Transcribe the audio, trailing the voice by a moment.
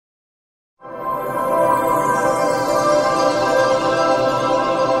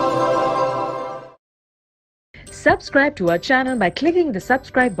Subscribe to our channel by clicking the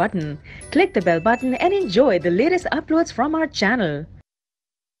subscribe button. Click the bell button and enjoy the latest uploads from our channel.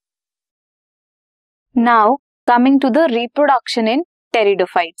 Now coming to the reproduction in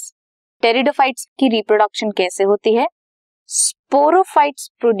pteridophytes. Pteridophytes की reproduction कैसे होती है? Sporophytes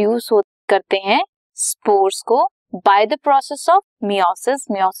produce करते हैं spores को by the process of meiosis.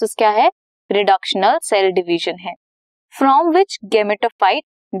 Meiosis क्या है? Reductional cell division है. From which gametophyte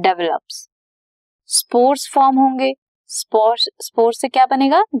develops. Spores form होंगे. स्पोर्स से क्या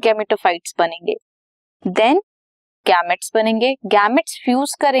बनेगा? गेमेटोफाइट्स बनेंगे. देन गैमेट्स बनेंगे. गैमेट्स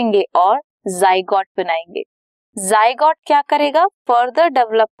फ्यूज करेंगे और जाइगोट बनाएंगे. जाइगोट क्या करेगा? फर्दर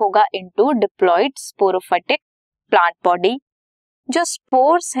डेवलप होगा into diploid sporophytic plant body. जो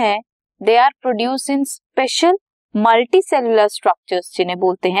स्पोर्स हैं they are produce in special multicellular structures जिन्हें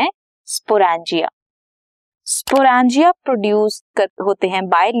बोलते हैं स्पोरेंजिया. स्पोरेंजिया प्रोड्यूस होते हैं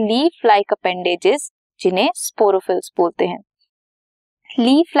बाय लीफ लाइक अपेंडेजेस जिन्हें स्पोरोफिल्स बोलते हैं.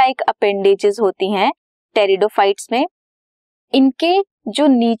 लीफ लाइक अपेंडेजेस होती हैं टेरिडोफाइट्स में. इनके जो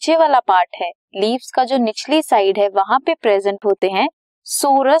नीचे वाला पार्ट है, लीव्स का जो निचली साइड है, वहां पे प्रेजेंट होते हैं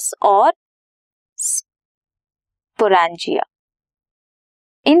सोरस और स्पोरेंजिया.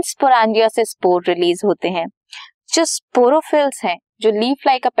 इन स्पोरेंजिया से स्पोर रिलीज होते हैं. जो स्पोरोफिल्स हैं, जो लीफ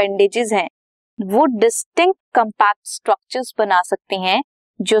लाइक अपेंडेजेस हैं, वो डिस्टिंक्ट कंपैक्ट स्ट्रक्चर्स बना सकती हैं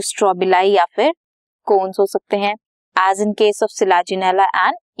जो स्ट्रोबिलाई या फिर कोन्स हो सकते हैं, as in case of Selaginella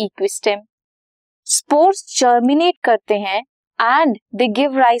and इक्विस्टेम. Spores germinate करते हैं and they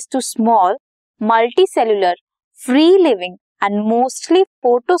give rise to small multicellular free living and mostly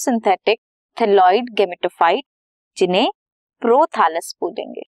photosynthetic thalloid gametophyte जिन्हें प्रोथैलस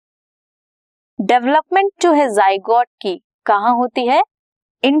बोलेंगे. डेवलपमेंट जो है जाइगोट की कहाँ होती है?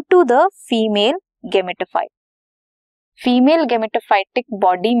 Into the female gametophyte. Female gametophytic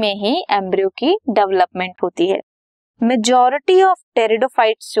body में ही एम्ब्रियो की डेवलपमेंट होती है. मेजॉरिटी ऑफ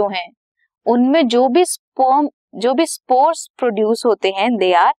टेरिडोफाइट्स जो हैं उनमें जो भी स्पोर्स प्रोड्यूस होते हैं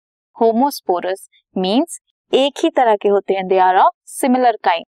दे आर होमोस्पोरस, मींस एक ही तरह के होते हैं. They are of similar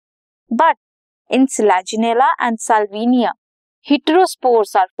kind. But in Selaginella and Salvinia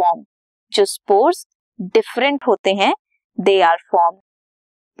हेटेरोस्पोर्स are form. जो स्पोर्स डिफरेंट होते हैं दे आर फॉर्म.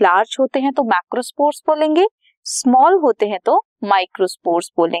 लार्ज होते हैं तो मैक्रोस्पोर्स बोलेंगे, स्मॉल होते हैं तो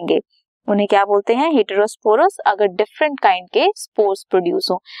माइक्रोस्पोर्स बोलेंगे. उन्हें क्या बोलते हैं? हेटेरोस्पोरस. अगर डिफरेंट काइंड के स्पोर्स प्रोड्यूस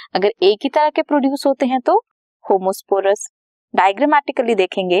हो, अगर एक ही तरह के प्रोड्यूस होते हैं तो होमोस्पोरस. डायग्रामेटिकली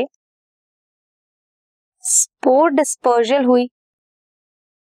देखेंगे, स्पोर डिस्पर्जल हुई,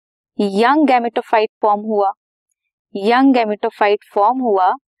 यंग गैमेटोफाइट फॉर्म हुआ. यंग गैमेटोफाइट फॉर्म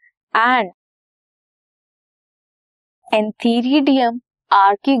हुआ एंड एंथीरिडियम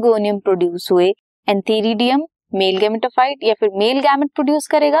आर्किगोनियम प्रोड्यूस हुए. एंथीरिडियम मेल गैमेटोफाइट या फिर मेल गैमेट प्रोड्यूस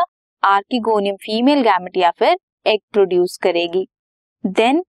करेगा, आर्किगोनियम फीमेल गैमेट या फिर एग प्रोड्यूस करेगी.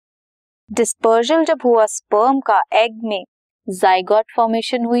 देन डिस्पर्जल जब हुआ स्पर्म का एग में, जाइगोट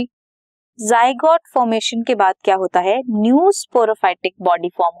फॉर्मेशन हुई. जाइगोट फॉर्मेशन के बाद क्या होता है? न्यू स्पोरोफाइटिक बॉडी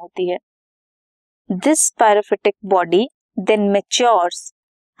फॉर्म होती है. This sporophytic body then matures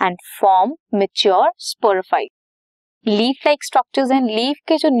and form mature sporophyte. Leaf like structures हैं. लीफ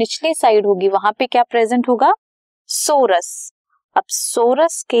के जो निचली साइड होगी वहां पे क्या प्रेजेंट होगा? सोरस. अब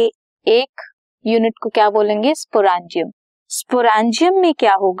सोरस के एक यूनिट को क्या बोलेंगे? स्पोरेंजियम. स्पोरेंजियम में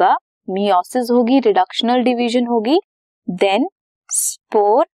क्या होगा? मियोसिस होगी, रिडक्शनल डिवीजन होगी, देन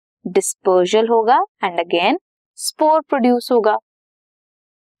स्पोर डिस्पर्जल होगा एंड अगेन स्पोर प्रोड्यूस होगा.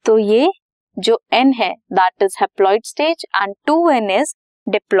 तो ये जो N है that is haploid stage and 2N is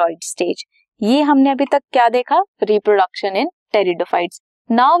diploid stage. ये हमने अभी तक क्या देखा? Reproduction in pteridophytes.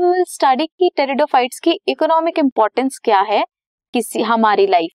 Now we will study कि टेरिडोफाइट्स की इकोनॉमिक इंपॉर्टेंस क्या है किसी हमारी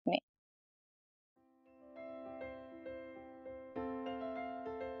लाइफ में.